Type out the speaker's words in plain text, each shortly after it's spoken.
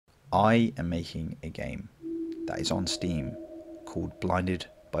I am making a game that is on Steam called Blinded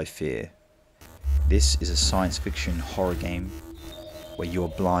by Fear. This is a science fiction horror game where you are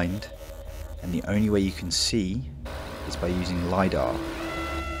blind and the only way you can see is by using LiDAR.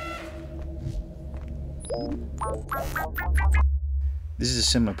 This is a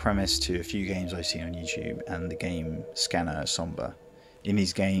similar premise to a few games I've seen on YouTube and the game Scanner Somber. In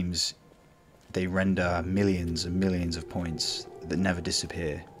these games, they render millions and millions of points that never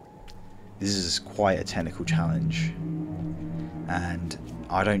disappear. This is quite a technical challenge, and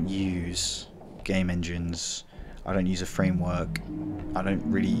I don't use game engines, I don't use a framework, I don't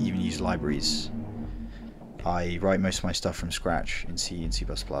really even use libraries. I write most of my stuff from scratch in C and C++.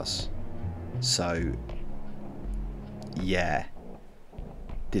 So yeah,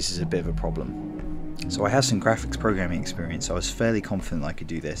 this is a bit of a problem. So I have some graphics programming experience, so I was fairly confident I could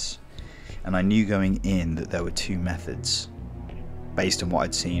do this, and I knew going in that there were two methods based on what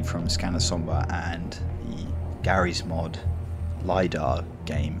I'd seen from Scanner Somber and the Gary's Mod LiDAR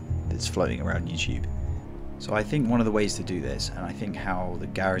game that's floating around YouTube. So I think one of the ways to do this, and I think how the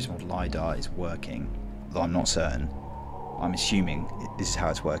Gary's Mod LiDAR is working, though I'm not certain, I'm assuming this is how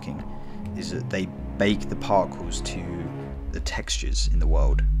it's working, is that they bake the particles to the textures in the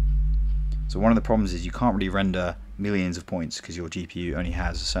world. So one of the problems is you can't really render millions of points because your GPU only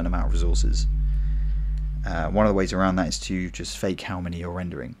has a certain amount of resources. One of the ways around that is to just fake how many you're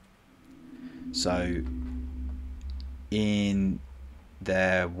rendering. So in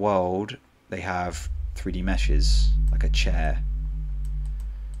their world they have 3D meshes, like a chair,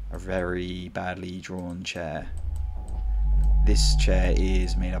 a very badly drawn chair. This chair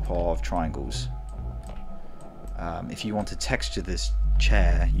is made up of triangles. If you want to texture this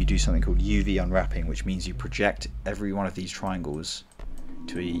chair, you do something called UV unwrapping, which means you project every one of these triangles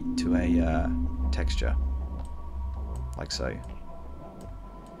to a texture, like so.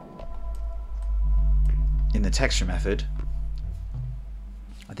 In the texture method,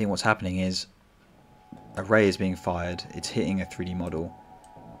 I think what's happening is a ray is being fired, it's hitting a 3D model,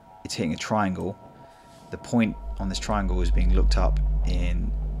 it's hitting a triangle, the point on this triangle is being looked up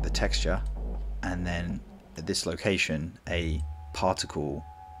in the texture, and then at this location a particle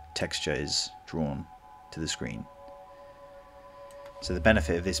texture is drawn to the screen. So the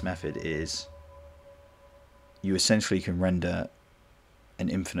benefit of this method is you essentially can render an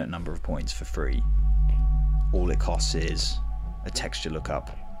infinite number of points for free. All it costs is a texture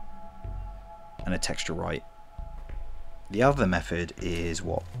lookup and a texture write. The other method is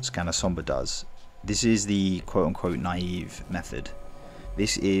what Scanner Somber does. This is the quote-unquote naive method.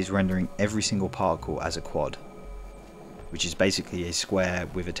 This is rendering every single particle as a quad, which is basically a square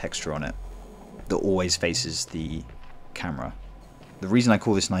with a texture on it that always faces the camera. The reason I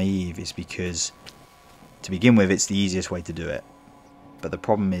call this naive is because, to begin with, it's the easiest way to do it. But the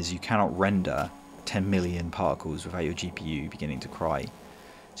problem is you cannot render 10 million particles without your GPU beginning to cry.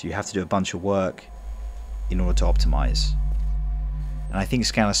 So you have to do a bunch of work in order to optimize. And I think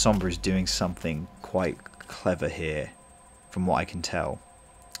Scanner Somber is doing something quite clever here, from what I can tell.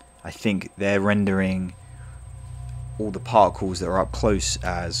 I think they're rendering all the particles that are up close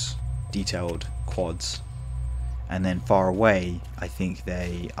as detailed quads, and then far away I think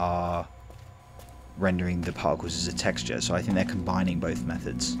they are rendering the particles as a texture. So I think they're combining both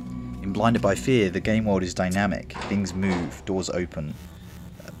methods. In Blinded by Fear, the game world is dynamic, things move, doors open,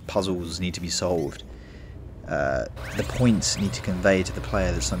 puzzles need to be solved. The points need to convey to the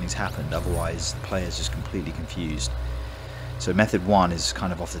player that something's happened, otherwise the player is just completely confused. So method 1 is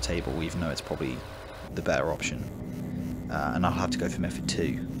kind of off the table, even though it's probably the better option. And I'll have to go for method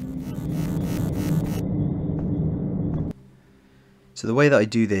 2. So the way that I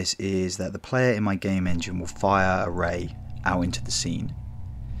do this is that the player in my game engine will fire a ray out into the scene.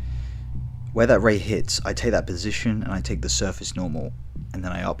 Where that ray hits, I take that position and I take the surface normal, and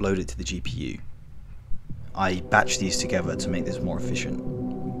then I upload it to the GPU. I batch these together to make this more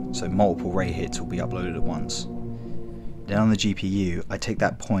efficient, so multiple ray hits will be uploaded at once. Then on the GPU, I take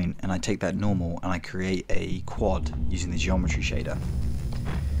that point and I take that normal and I create a quad using the geometry shader.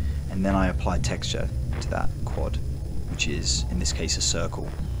 And then I apply texture to that quad, which is in this case a circle.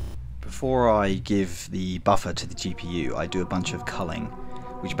 Before I give the buffer to the GPU, I do a bunch of culling,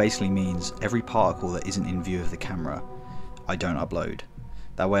 which basically means every particle that isn't in view of the camera, I don't upload.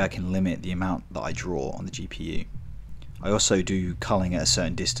 That way I can limit the amount that I draw on the GPU. I also do culling at a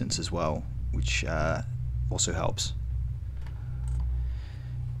certain distance as well, which also helps.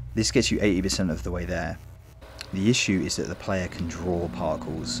 This gets you 80% of the way there. The issue is that the player can draw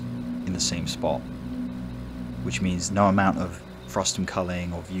particles in the same spot, which means no amount of frustum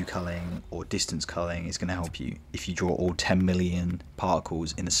culling or view culling or distance culling is going to help you if you draw all 10 million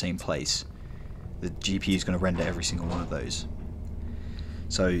particles in the same place. The GPU is going to render every single one of those.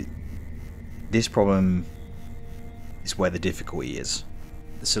 So this problem is where the difficulty is.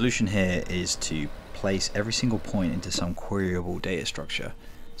 The solution here is to place every single point into some queryable data structure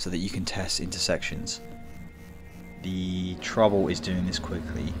so that you can test intersections. The trouble is doing this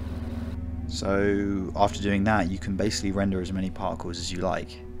quickly. So after doing that, you can basically render as many particles as you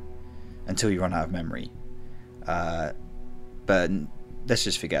like until you run out of memory. But let's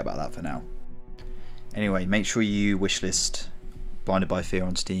just forget about that for now. Anyway, make sure you wishlist Blinded by Fear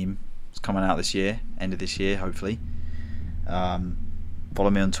on Steam. It's coming out this year, end of this year, hopefully. Follow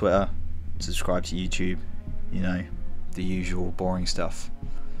me on Twitter, subscribe to YouTube, you know, the usual boring stuff.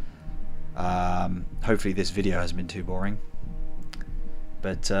 Hopefully this video hasn't been too boring.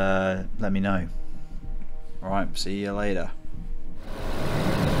 But let me know. Alright, see you later.